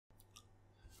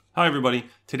Hi everybody,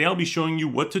 today I'll be showing you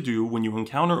what to do when you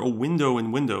encounter a window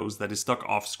in Windows that is stuck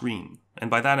off screen. And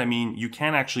by that I mean you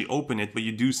can't actually open it, but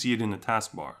you do see it in the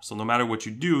taskbar. So no matter what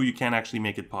you do, you can't actually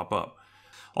make it pop up.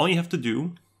 All you have to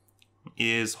do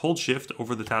is hold shift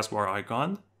over the taskbar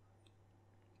icon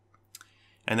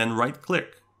and then right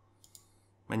click.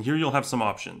 And here you'll have some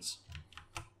options.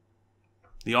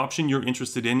 The option you're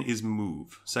interested in is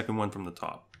move, second one from the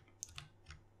top.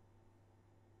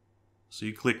 So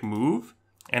you click move.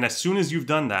 And as soon as you've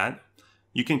done that,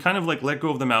 you can kind of like let go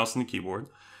of the mouse and the keyboard.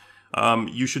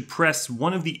 You should press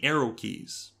one of the arrow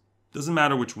keys. Doesn't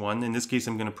matter which one. In this case,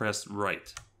 I'm going to press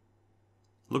right.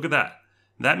 Look at that.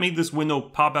 That made this window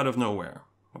pop out of nowhere.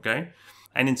 Okay?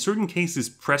 And in certain cases,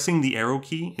 pressing the arrow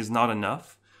key is not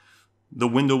enough. The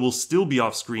window will still be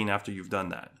off screen after you've done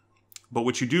that. But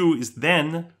what you do is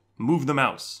then move the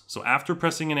mouse. So after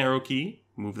pressing an arrow key,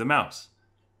 move the mouse.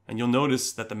 And you'll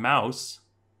notice that the mouse,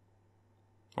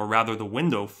 or rather the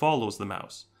window, follows the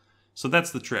mouse. So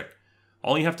that's the trick.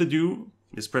 All you have to do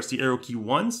is press the arrow key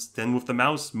once, then with the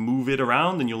mouse move it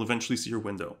around and you'll eventually see your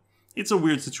window. It's a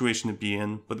weird situation to be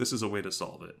in, but this is a way to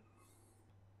solve it.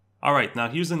 Alright, now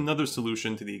here's another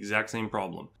solution to the exact same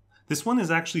problem. This one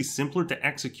is actually simpler to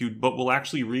execute, but will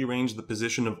actually rearrange the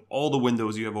position of all the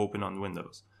windows you have open on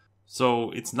Windows.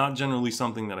 So it's not generally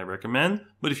something that I recommend,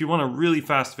 but if you want a really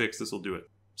fast fix, this will do it.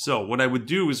 So what I would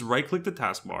do is right click the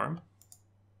taskbar.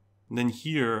 And then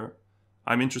here,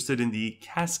 I'm interested in the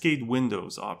Cascade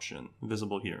Windows option,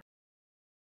 visible here.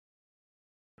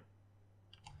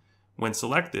 When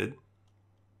selected,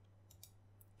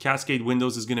 Cascade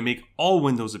Windows is going to make all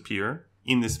windows appear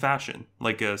in this fashion,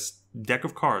 like a deck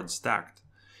of cards stacked.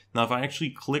 Now if I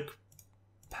actually click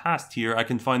past here, I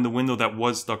can find the window that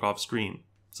was stuck off screen.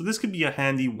 So this could be a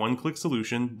handy one-click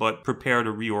solution, but prepare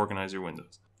to reorganize your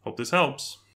windows. Hope this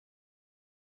helps.